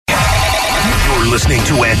You're listening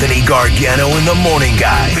to Anthony Gargano in the Morning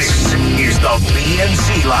Guys. This is the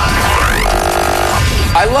BNC Line.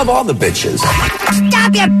 I love all the bitches.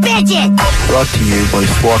 Stop your bitches! Brought to you by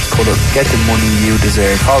Swart Cutter. Get the money you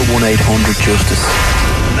deserve. Call 1-800-JUSTICE.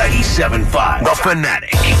 97.5, The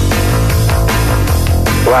Fanatic.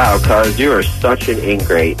 Wow, cuz you are such an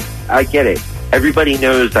ingrate. I get it. Everybody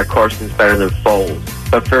knows that Carson's better than Foles.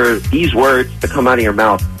 But for these words to come out of your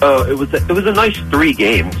mouth, oh, it was a nice 3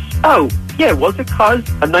 games. Oh, yeah, was it, cuz?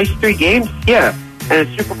 A nice 3 games? Yeah. And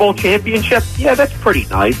a Super Bowl championship? Yeah, that's pretty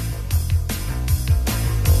nice.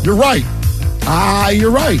 You're right.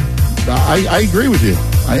 You're right. I agree with you.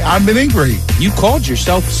 I'm an ingrate. You called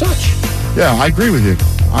yourself such. Yeah, I agree with you.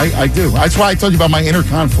 I do. That's why I told you about my inner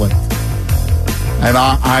conflict. And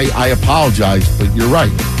I apologize, but you're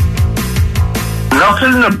right.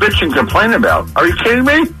 Nothing to bitch and complain about. Are you kidding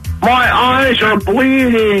me? My eyes are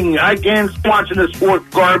bleeding. I can't watch this fourth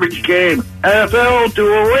garbage game. NFL, do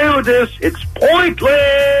away with this. It's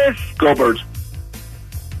pointless. Go Birds.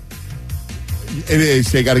 It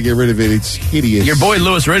is. They got to get rid of it. It's hideous. Your boy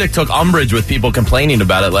Louis Riddick took umbrage with people complaining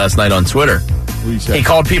about it last night on Twitter. What do you say? He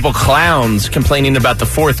called people clowns complaining about the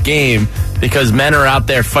fourth game because men are out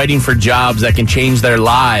there fighting for jobs that can change their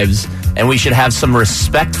lives, and we should have some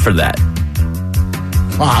respect for that.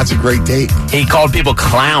 Wow, that's a great take. He called people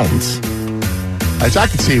clowns. I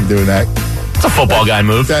can see him doing that. It's a football guy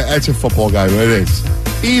move. That's a football guy move. It is.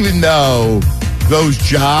 Even though those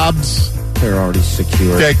jobs... They're already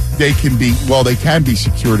secure. They can be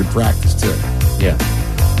secured in practice, too. Yeah.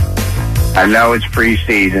 I know it's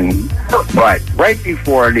preseason, but right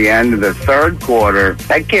before the end of the third quarter,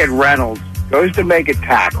 that kid Reynolds goes to make a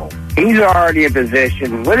tackle. He's already in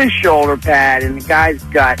position with his shoulder pad in the guy's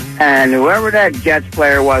gut, and whoever that Jets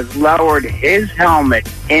player was lowered his helmet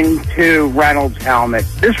into Reynolds' helmet.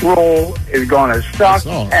 This roll is going to suck,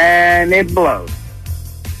 and it blows.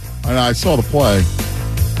 And I saw the play.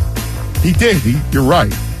 He did. You're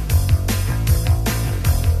right.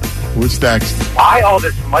 What's next? Why all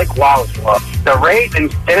this Mike Wallace love? The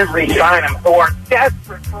Ravens didn't re-sign him, who are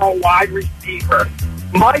desperate for a wide receiver.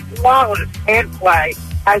 Mike Wallace can't play,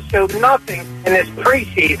 has showed nothing in this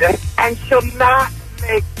preseason, and shall not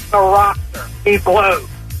make the roster. He blows.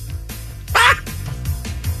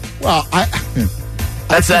 Well,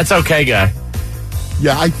 That's okay, guy.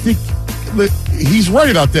 Yeah, I think he's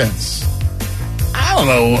right about this. I don't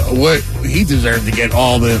know what he deserved to get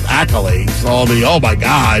all the accolades, oh my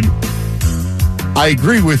God. I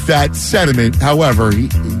agree with that sentiment. However, he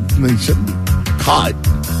shouldn't be caught.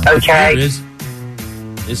 Okay.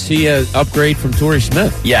 Is he an upgrade from Torrey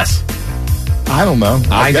Smith? Yes. I don't know.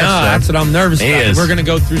 I know. So. That's what I'm nervous about. Is. We're going to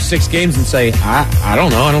go through 6 games and say, I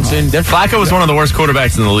don't know. I don't see any difference. Flacco was one of the worst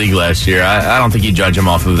quarterbacks in the league last year. I don't think you judge him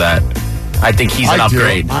off of that. I think he's an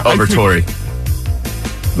upgrade over Torrey.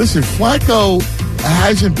 Listen, Flacco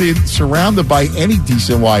hasn't been surrounded by any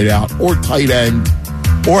decent wideout or tight end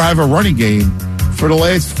or have a running game for the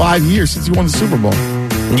last 5 years since he won the Super Bowl.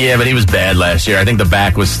 Yeah, but he was bad last year. I think the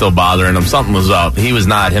back was still bothering him. Something was up. He was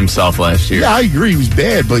not himself last year. Yeah, I agree. He was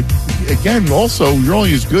bad, but again, also, you're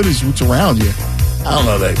only as good as what's around you. I don't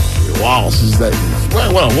know that Wallace is that.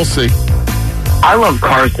 Well, we'll see. I love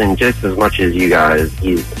Carson just as much as you guys.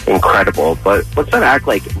 He's incredible. But let's not act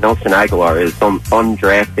like Nelson Aguilar is some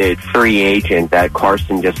undrafted free agent that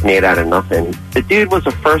Carson just made out of nothing. The dude was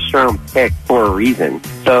a first-round pick for a reason.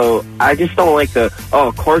 So I just don't like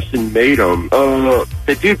Carson made him.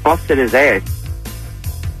 The dude busted his ass.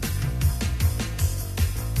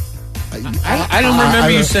 I don't remember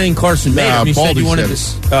you saying Carson made him. You said you wanted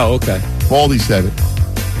said to... Oh, okay. Baldy said it.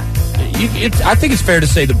 I think it's fair to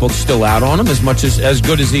say the book's still out on him as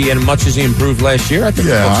good as he improved last year. I think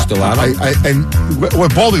the book's still out on him. And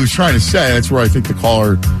what Baldy was trying to say, that's where I think the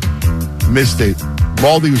caller missed it.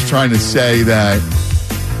 Baldy was trying to say that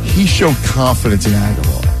he showed confidence in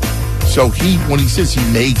Aguilar. So when he says he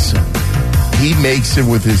makes him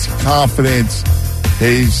with his confidence.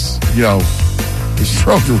 His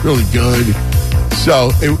throws are really good.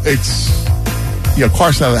 So it's.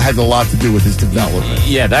 Carson had a lot to do with his development.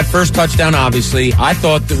 Yeah, that first touchdown, obviously. I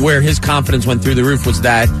thought that where his confidence went through the roof was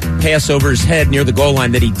that pass over his head near the goal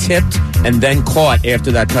line that he tipped and then caught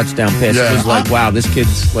after that touchdown pass. Yeah. It was like, wow, this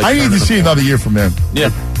kid's like... I need to see another year from him.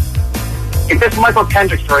 Yeah. If this Michael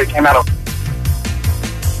Kendrick story came out of...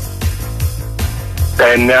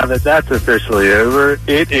 And now that that's officially over,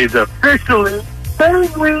 it is officially...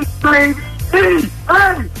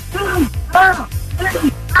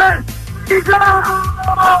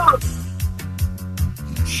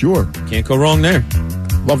 Sure. Can't go wrong there.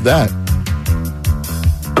 Love that.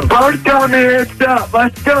 The bird's telling me it's up.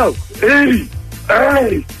 Let's go.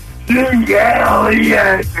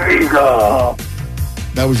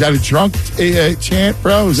 Now, was that a drunk chant,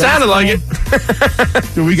 bro? Sounded like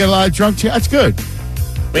it. Do we get a lot of drunk chants? That's good.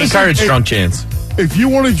 We encourage drunk chants. If you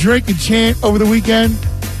want to drink and chant over the weekend,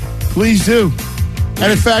 please do.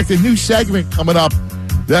 And in fact, a new segment coming up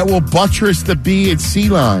that will buttress the B and C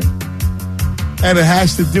line. And it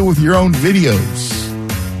has to do with your own videos.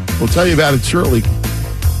 We'll tell you about it shortly.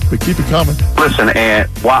 But keep it coming. Listen, and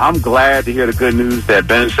while I'm glad to hear the good news that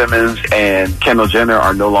Ben Simmons and Kendall Jenner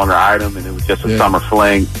are no longer item and it was just a summer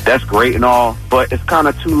fling, that's great and all, but it's kind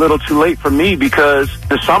of too little too late for me because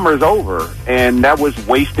the summer is over and that was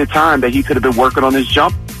wasted time that he could have been working on his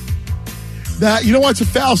jump. Now, you know what? It's a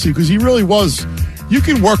fallacy because he really was. You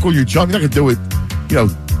can work on your jump. You're not going to do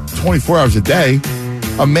it, 24 hours a day.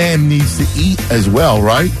 A man needs to eat as well,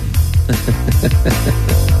 right?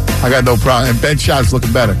 I got no problem. And Ben Shot's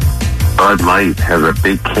looking better. Bud Light has a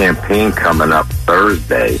big campaign coming up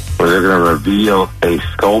Thursday where they're going to reveal a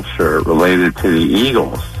sculpture related to the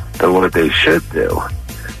Eagles. So what they should do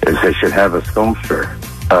is they should have a sculpture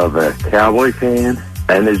of a Cowboy fan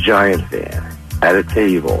and a Giant fan at a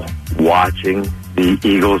table watching the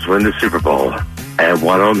Eagles win the Super Bowl. And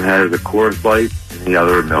one of them has a Coors Light and the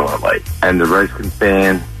other a Miller Light. And the Redskins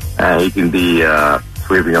fan, he can be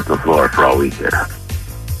sweeping up the floor for all weekend.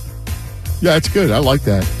 Yeah, it's good. I like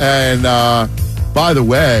that. And by the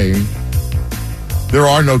way, there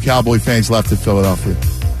are no Cowboy fans left in Philadelphia.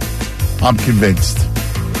 I'm convinced.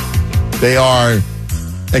 They are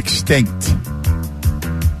extinct.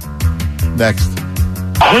 Next.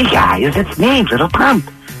 Hey guys, it's me, Little Pump.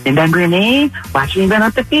 Remember me? Watching them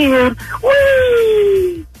up the field.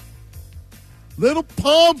 Whee! Little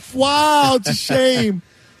Pump. Wow, it's a shame.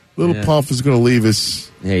 Little Pump is going to leave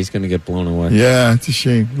us. Yeah, he's going to get blown away. Yeah, it's a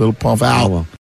shame. Little Pump out. Oh, well.